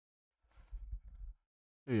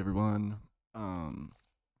Hey everyone. Um,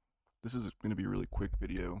 this is going to be a really quick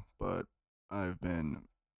video, but I've been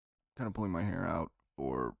kind of pulling my hair out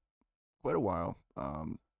for quite a while.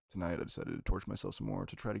 Tonight I decided to torch myself some more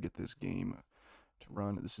to try to get this game to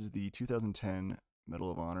run. This is the 2010 Medal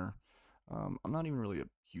of Honor. I'm not even really a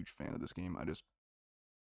huge fan of this game. I just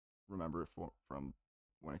remember it from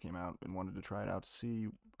when it came out and wanted to try it out to see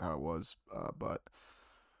how it was. But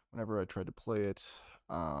whenever I tried to play it,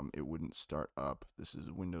 it wouldn't start up. This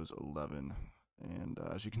is Windows 11, and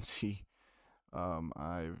as you can see,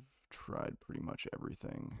 I've tried pretty much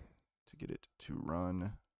everything to get it to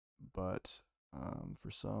run, but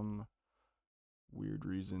for some weird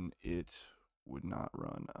reason, it would not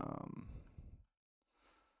run.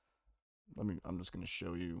 I'm just going to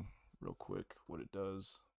show you real quick what it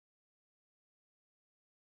does.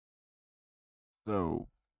 So,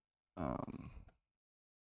 um,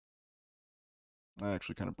 I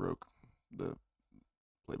actually kind of broke the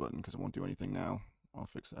play button because it won't do anything now. I'll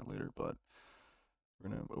fix that later, but we're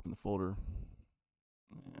going to open the folder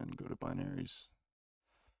and go to binaries.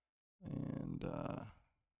 And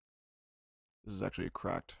this is actually a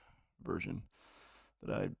cracked version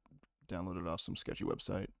that I downloaded off some sketchy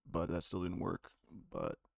website, but that still didn't work.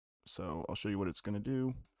 But so I'll show you what it's going to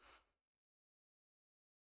do.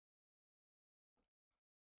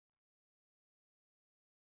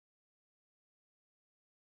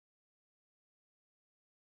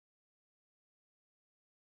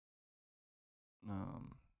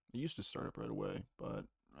 It used to start up right away, but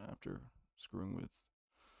after screwing with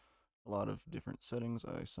a lot of different settings,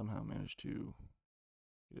 I somehow managed to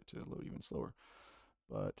get it to load even slower.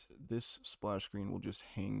 But this splash screen will just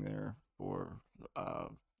hang there for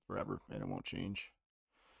forever, and it won't change.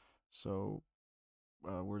 So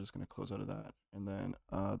we're just going to close out of that. And then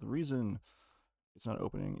the reason it's not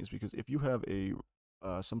opening is because if you have a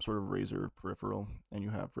some sort of Razer peripheral and you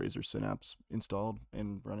have Razer Synapse installed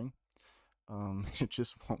and running, it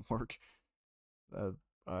just won't work. Uh,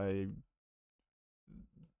 I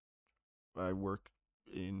I work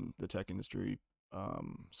in the tech industry,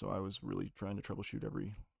 so I was really trying to troubleshoot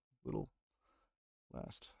every little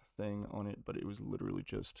last thing on it, but it was literally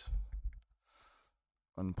just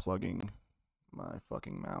unplugging my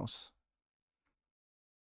fucking mouse.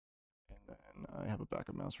 And then I have a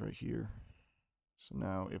backup mouse right here. So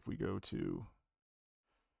now if we go to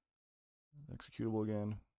executable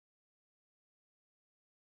again,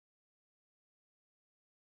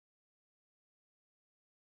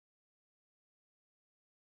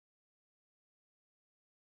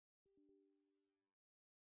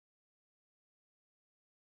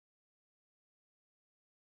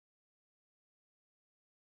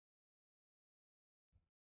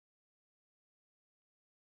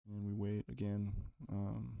 and we wait again.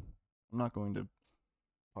 I'm not going to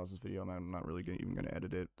pause this video. I'm not really even going to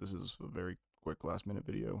edit it. This is a very quick last minute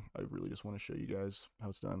video. I really just want to show you guys how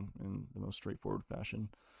it's done in the most straightforward fashion.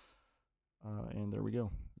 And there we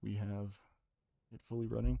go. We have it fully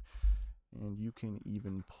running, and you can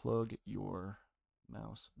even plug your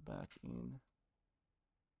mouse back in.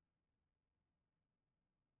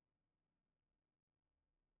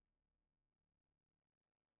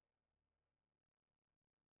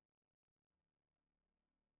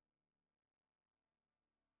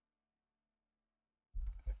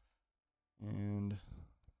 And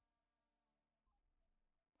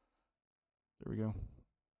there we go.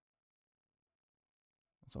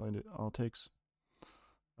 That's all it takes.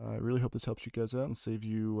 I really hope this helps you guys out and save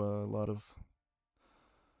you a lot of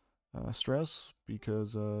stress,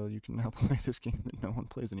 because you can now play this game that no one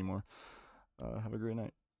plays anymore. Have a great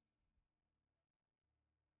night.